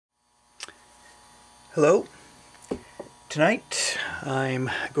Hello. Tonight I'm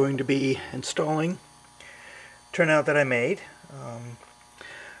going to be installing Turnout that I made.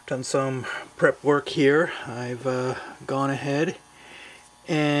 Done some prep work here. I've gone ahead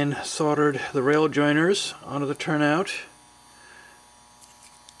and soldered the rail joiners onto the Turnout.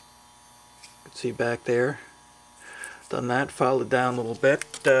 You can see back there. Done that, filed it down a little bit.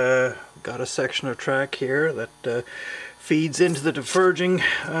 Got a section of track here that feeds into the diverging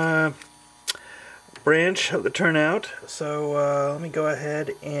branch of the Turnout. So let me go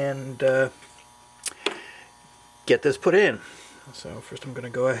ahead and get this put in. So first I'm going to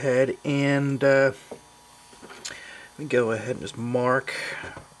go ahead and let me go ahead and just mark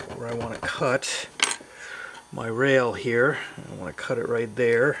where I want to cut my rail here. I want to cut it right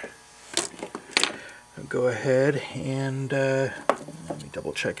there. I'll go ahead and let me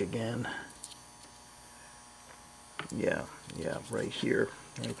double check again. Yeah, right here,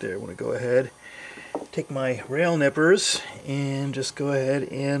 right there. I want to go ahead, take my rail nippers and just go ahead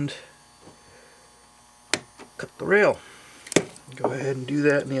and cut the rail. Go ahead and do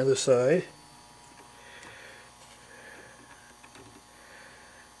that on the other side.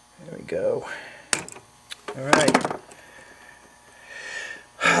 There we go. Alright.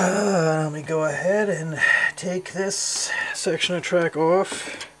 Let me go ahead and take this section of track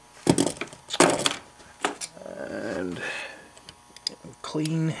off and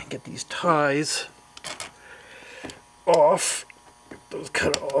get these ties off. Get those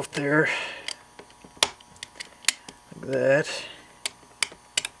cut off there. Like that.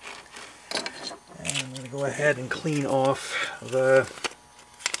 And I'm going to go ahead and clean off the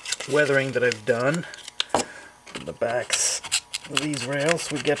weathering that I've done on the backs of these rails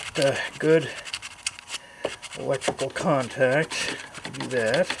so we get good electrical contact. Do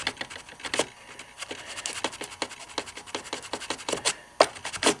that.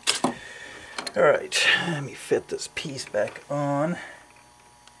 Alright, let me fit this piece back on.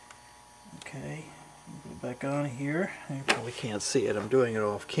 Okay, put it back on here. You probably can't see it, I'm doing it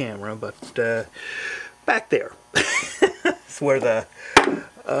off camera, but back there. That's where the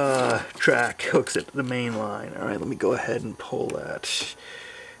track hooks it to the main line. Alright, let me go ahead and pull that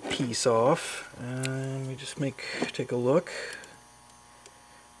piece off. Let me just take a look.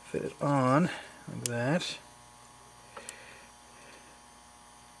 Fit it on like that.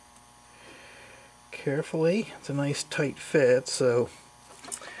 Carefully. It's a nice tight fit, so,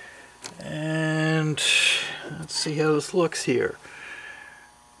 and let's see how this looks here.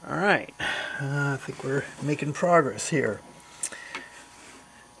 Alright, I think we're making progress here.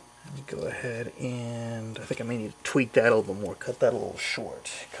 Let me go ahead and I think I may need to tweak that a little bit more, cut that a little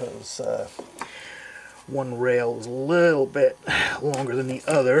short, because one rail is a little bit longer than the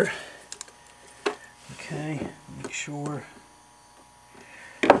other. Okay, make sure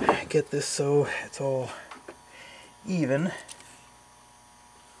get this so it's all even.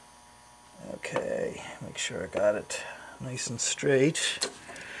 Okay, make sure I got it nice and straight.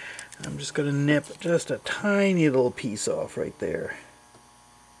 I'm just going to nip just a tiny little piece off right there.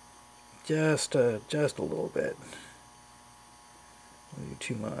 Just a little bit. Don't do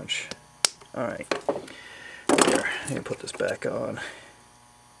too much. Alright. There, let me put this back on.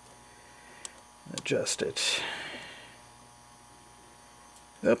 Adjust it.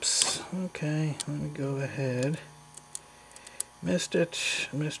 Oops, okay, let me go ahead. Missed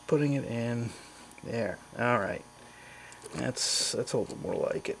putting it in. There, alright. That's a little bit more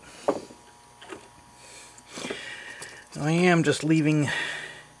like it. I am just leaving a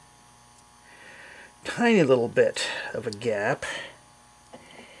tiny little bit of a gap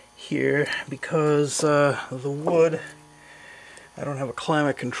here because the wood, I don't have a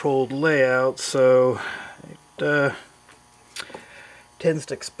climate controlled layout, so it tends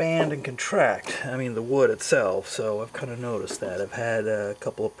to expand and contract. I mean the wood itself, so I've kind of noticed that. I've had a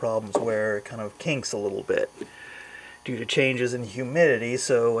couple of problems where it kind of kinks a little bit due to changes in humidity,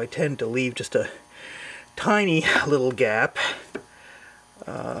 so I tend to leave just a tiny little gap.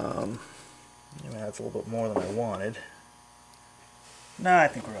 That's a little bit more than I wanted. No, I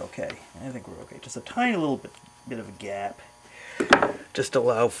think we're okay. Just a tiny little bit of a gap, just to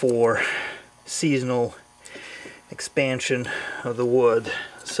allow for seasonal expansion of the wood.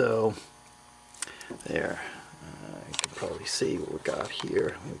 So there, you can probably see what we got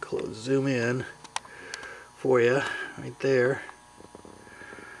here. Let me zoom in for you right there.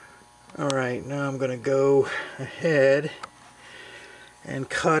 Alright, now I'm going to go ahead and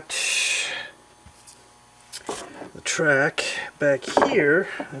cut the track back here.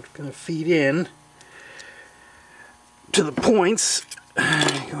 I'm going to feed in to the points. Go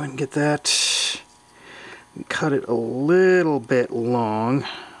ahead and get that. Cut it a little bit long,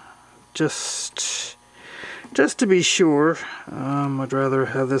 just just to be sure, I'd rather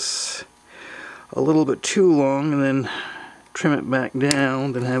have this a little bit too long and then trim it back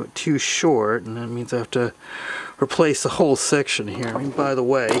down than have it too short, and that means I have to replace the whole section here. I mean, by the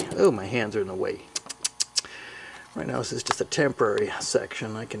way, oh, my hands are in the way. Right now this is just a temporary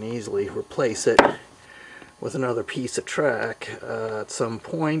section. I can easily replace it with another piece of track at some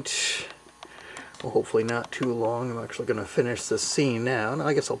point. Well, hopefully not too long. I'm actually going to finish this scene now, and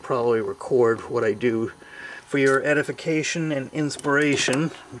I guess I'll probably record what I do for your edification and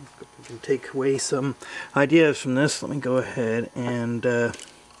inspiration. You can take away some ideas from this. Let me go ahead and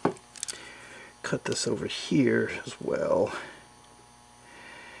cut this over here as well.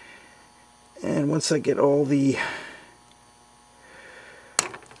 And once I get all the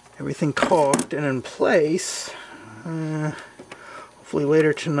everything caulked and in place, hopefully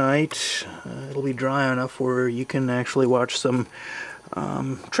later tonight it'll be dry enough where you can actually watch some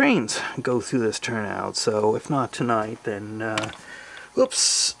trains go through this turnout. So if not tonight, then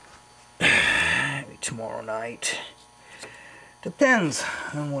oops, maybe tomorrow night. Depends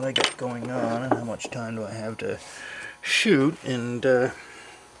on what I got going on and how much time do I have to shoot and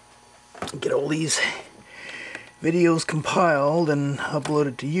get all these videos compiled and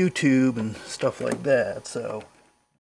uploaded to YouTube and stuff like that. So